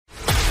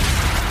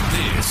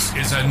This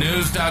is a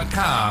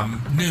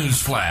News.com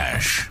news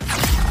flash.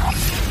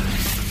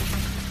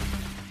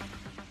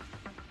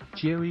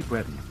 Thierry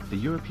Breton, the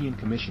European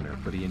Commissioner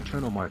for the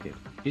Internal Market,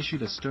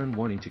 issued a stern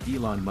warning to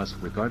Elon Musk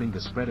regarding the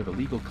spread of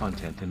illegal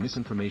content and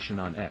misinformation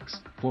on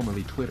X,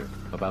 formerly Twitter,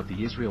 about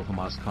the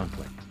Israel-Hamas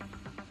conflict.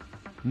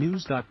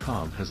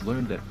 News.com has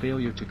learned that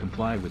failure to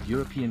comply with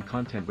European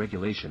content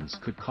regulations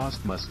could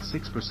cost Musk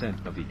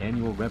 6% of the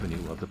annual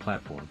revenue of the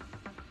platform.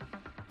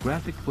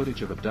 Graphic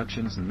footage of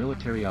abductions and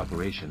military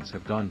operations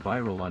have gone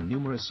viral on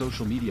numerous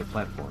social media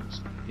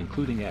platforms,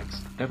 including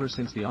X, ever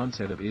since the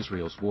onset of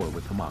Israel's war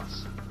with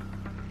Hamas.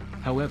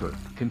 However,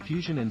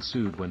 confusion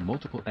ensued when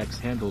multiple X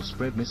handles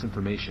spread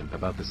misinformation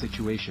about the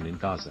situation in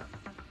Gaza.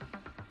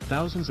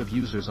 Thousands of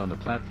users on the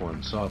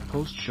platform saw a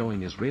post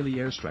showing Israeli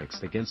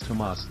airstrikes against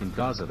Hamas in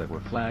Gaza that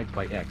were flagged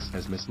by X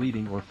as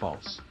misleading or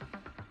false.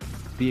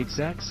 The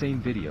exact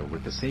same video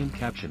with the same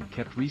caption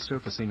kept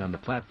resurfacing on the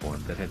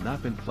platform that had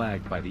not been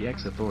flagged by the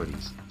X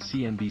authorities,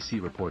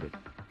 CNBC reported.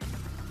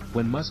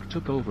 When Musk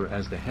took over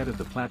as the head of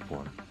the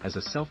platform, as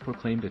a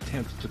self-proclaimed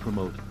attempt to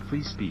promote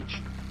free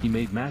speech, he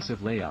made massive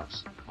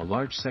layoffs, a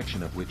large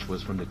section of which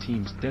was from the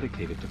teams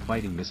dedicated to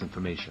fighting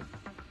misinformation.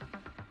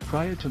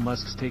 Prior to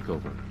Musk's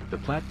takeover, the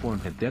platform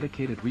had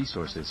dedicated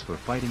resources for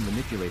fighting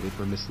manipulated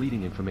or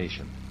misleading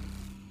information.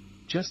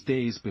 Just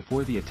days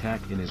before the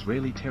attack in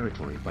Israeli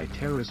territory by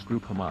terrorist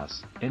group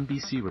Hamas,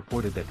 NBC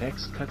reported that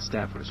X cut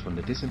staffers from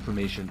the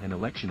Disinformation and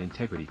Election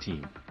Integrity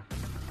team.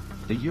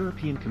 The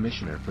European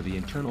Commissioner for the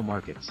Internal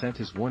Market sent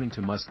his warning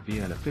to Musk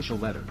via an official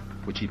letter,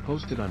 which he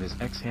posted on his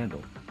X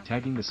handle,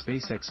 tagging the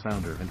SpaceX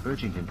founder and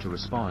urging him to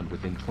respond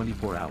within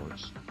 24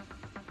 hours.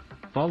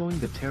 Following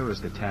the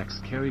terrorist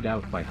attacks carried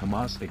out by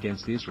Hamas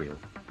against Israel,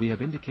 we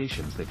have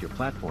indications that your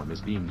platform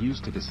is being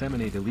used to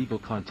disseminate illegal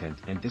content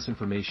and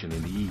disinformation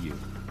in the EU.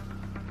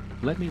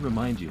 Let me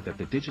remind you that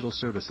the Digital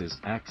Services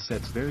Act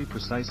sets very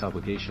precise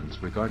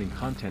obligations regarding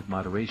content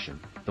moderation,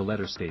 the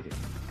letter stated.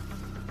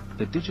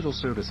 The Digital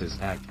Services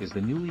Act is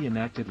the newly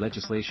enacted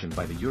legislation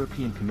by the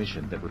European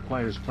Commission that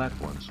requires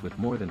platforms with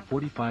more than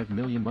 45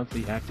 million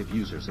monthly active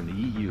users in the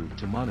EU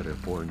to monitor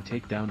for and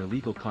take down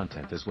illegal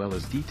content as well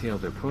as detail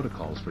their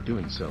protocols for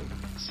doing so,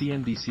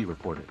 CNBC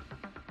reported.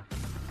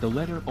 The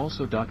letter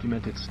also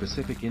documented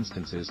specific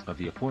instances of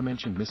the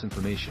aforementioned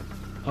misinformation.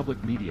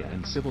 Public media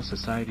and civil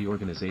society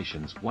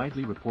organizations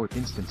widely report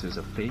instances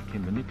of fake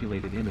and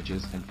manipulated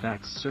images and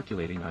facts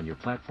circulating on your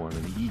platform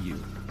in the EU,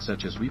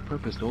 such as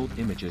repurposed old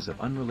images of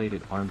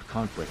unrelated armed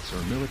conflicts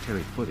or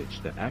military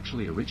footage that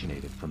actually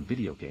originated from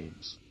video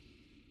games.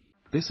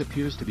 This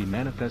appears to be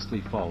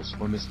manifestly false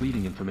or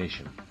misleading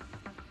information.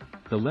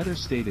 The letter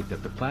stated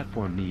that the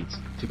platform needs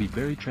to be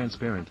very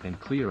transparent and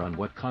clear on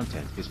what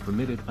content is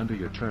permitted under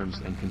your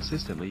terms and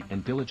consistently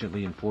and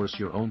diligently enforce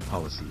your own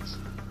policies.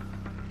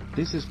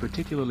 This is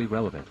particularly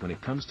relevant when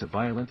it comes to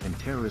violent and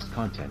terrorist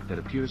content that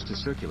appears to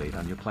circulate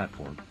on your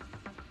platform.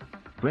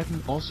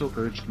 Breton also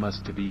urged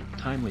Musk to be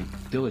timely,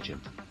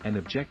 diligent, and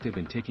objective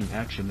in taking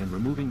action and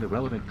removing the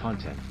relevant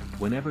content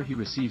whenever he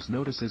receives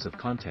notices of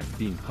content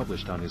being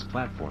published on his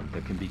platform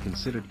that can be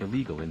considered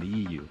illegal in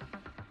the EU.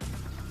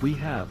 We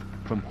have,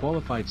 from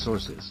qualified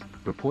sources,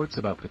 reports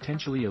about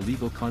potentially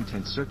illegal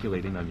content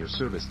circulating on your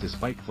service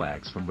despite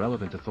flags from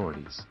relevant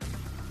authorities.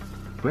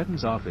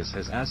 Breton's office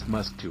has asked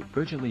Musk to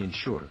urgently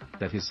ensure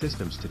that his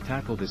systems to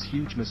tackle this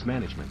huge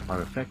mismanagement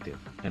are effective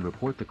and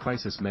report the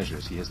crisis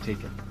measures he has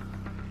taken.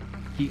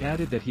 He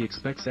added that he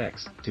expects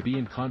X to be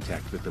in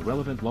contact with the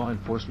relevant law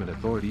enforcement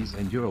authorities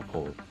and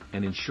Europol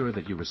and ensure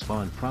that you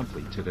respond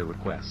promptly to their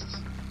requests.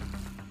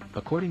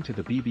 According to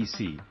the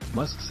BBC,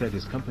 Musk said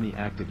his company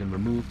acted and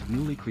removed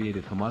newly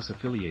created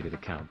Hamas-affiliated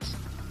accounts.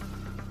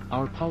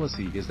 Our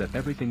policy is that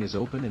everything is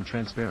open and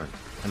transparent,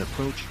 an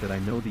approach that I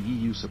know the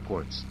EU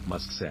supports,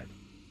 Musk said.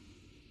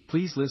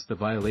 Please list the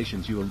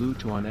violations you allude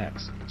to on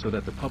X, so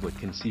that the public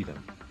can see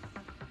them.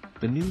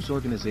 The news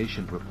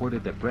organization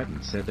reported that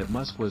Breton said that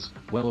Musk was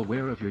well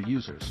aware of your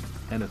users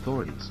and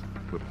authorities'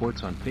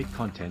 reports on fake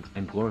content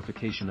and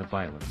glorification of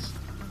violence.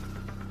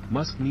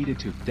 Musk needed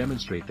to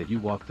demonstrate that you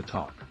walk the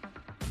talk.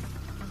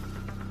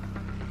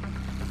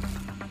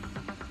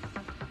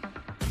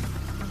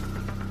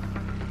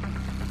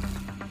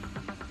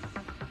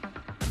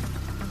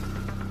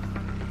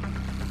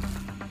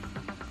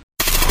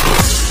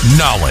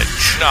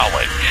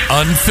 Knowledge.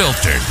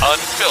 Unfiltered.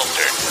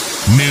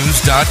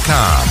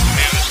 News.com.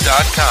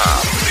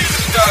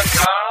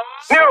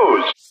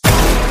 News.